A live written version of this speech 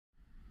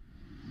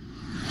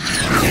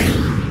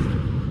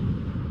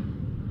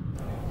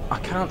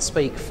can't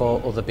speak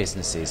for other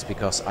businesses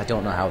because I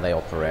don't know how they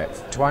operate.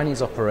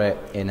 Twinings operate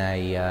in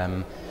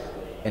a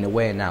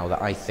way now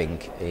that I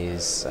think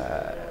is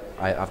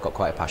I've got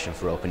quite a passion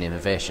for open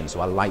innovation, so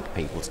I like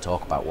people to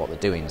talk about what they're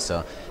doing.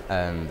 So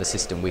the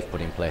system we've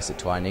put in place at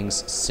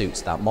Twinings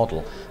suits that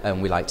model,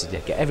 and we like to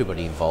get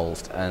everybody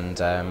involved, and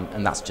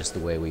that's just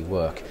the way we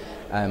work.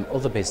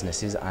 Other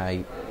businesses,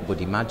 I would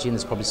imagine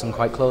there's probably some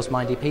quite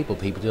close-minded people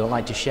who don't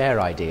like to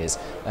share ideas,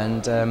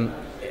 and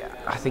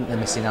I think they're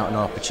missing out on an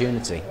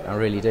opportunity. I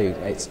really do.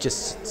 It's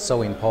just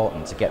so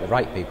important to get the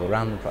right people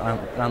around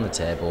the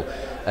table,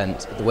 and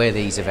the way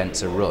these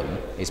events are run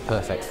is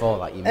perfect for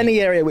that.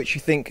 Any area which you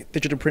think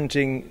digital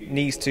printing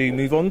needs to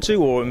move on to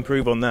or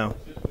improve on now?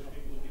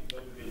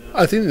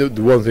 I think that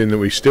the one thing that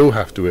we still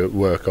have to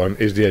work on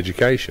is the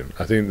education.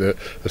 I think that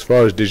as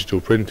far as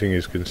digital printing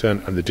is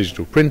concerned and the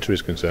digital printer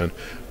is concerned,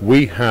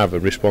 we have a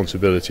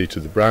responsibility to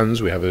the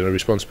brands, we have a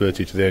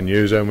responsibility to the end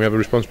user, and we have a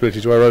responsibility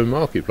to our own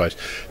marketplace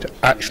to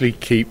actually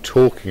keep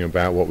talking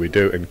about what we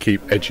do and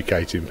keep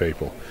educating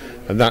people.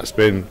 And that's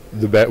been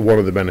one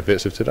of the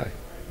benefits of today.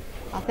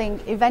 I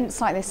think events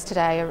like this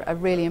today are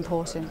really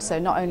important. So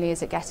not only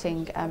is it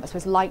getting, I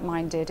suppose,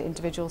 like-minded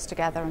individuals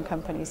together and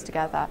companies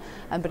together,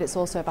 but it's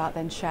also about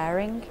then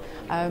sharing.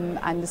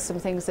 And there's some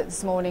things that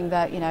this morning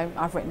that,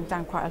 I've written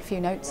down quite a few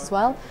notes as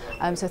well.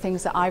 So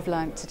things that I've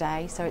learned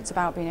today. So it's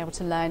about being able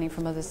to learn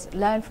from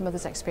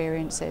others'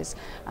 experiences,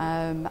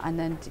 and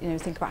then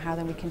think about how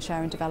then we can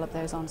share and develop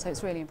those on. So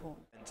it's really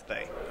important.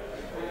 Today.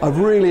 I've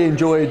really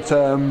enjoyed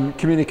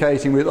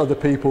communicating with other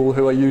people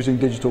who are using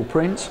digital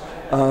print,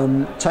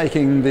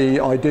 taking the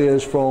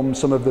ideas from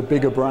some of the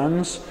bigger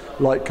brands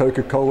like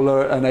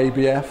Coca-Cola and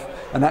ABF,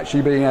 and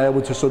actually being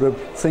able to sort of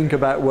think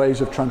about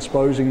ways of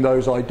transposing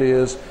those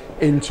ideas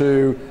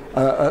into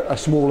a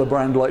smaller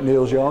brand like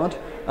Neal's Yard,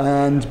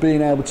 and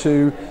being able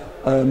to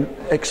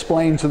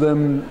explain to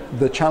them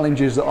the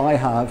challenges that I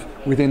have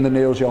within the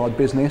Neal's Yard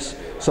business.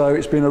 So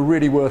it's been a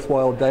really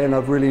worthwhile day, and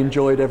I've really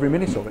enjoyed every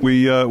minute of it.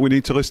 We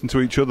need to listen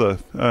to each other.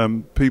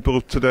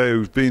 People today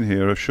who've been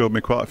here have showed me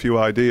quite a few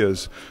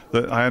ideas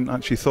that I hadn't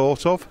actually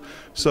thought of.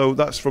 So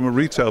that's from a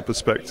retail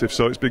perspective.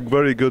 So it's been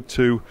very good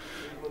to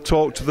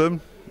talk to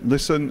them,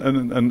 listen,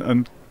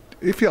 and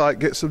if you like,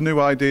 get some new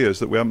ideas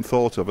that we haven't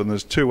thought of. And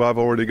there's two I've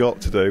already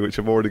got today, which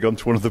I've already gone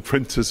to one of the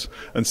printers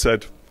and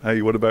said,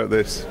 hey, what about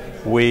this?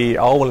 We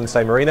are all in the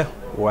same arena,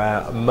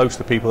 where most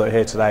of the people that are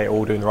here today are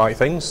all doing the right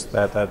things.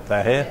 They're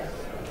here.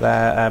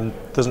 There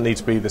doesn't need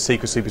to be the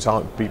secrecy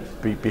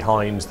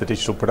behind the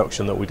digital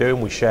production that we do,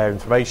 and we share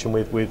information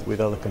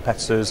with other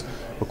competitors.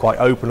 We're quite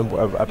open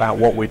about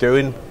what we're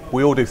doing.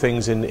 We all do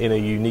things in a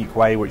unique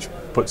way, which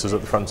puts us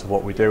at the front of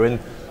what we're doing.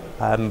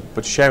 But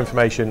to share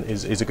information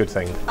is a good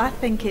thing. I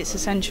think it's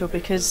essential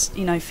because,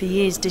 for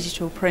years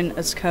digital print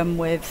has come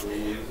with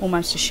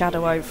almost a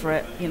shadow over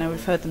it.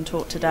 We've heard them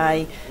talk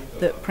today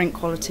that print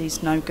quality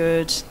is no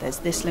good, there's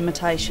this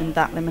limitation,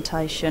 that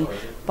limitation.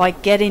 By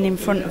getting in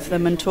front of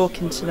them and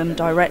talking to them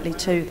directly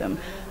to them,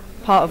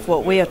 part of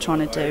what we are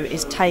trying to do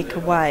is take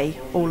away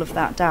all of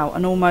that doubt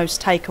and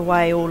almost take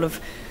away all of,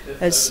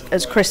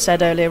 as Chris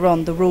said earlier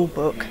on, the rule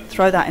book,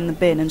 throw that in the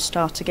bin and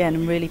start again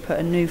and really put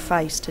a new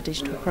face to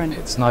digital print.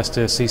 It's nice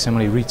to see so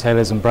many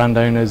retailers and brand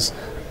owners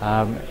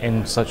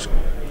in such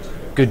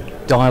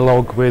good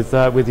dialogue with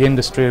the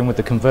industry and with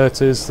the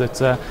converters that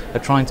are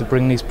trying to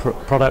bring these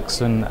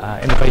products and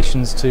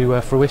innovations to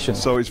fruition.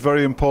 So it's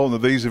very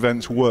important that these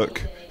events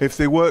work. If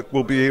they work,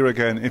 we'll be here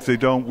again. If they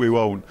don't, we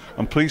won't.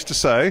 I'm pleased to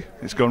say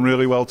it's gone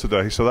really well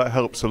today, so that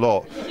helps a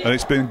lot, and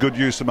it's been good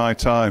use of my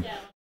time.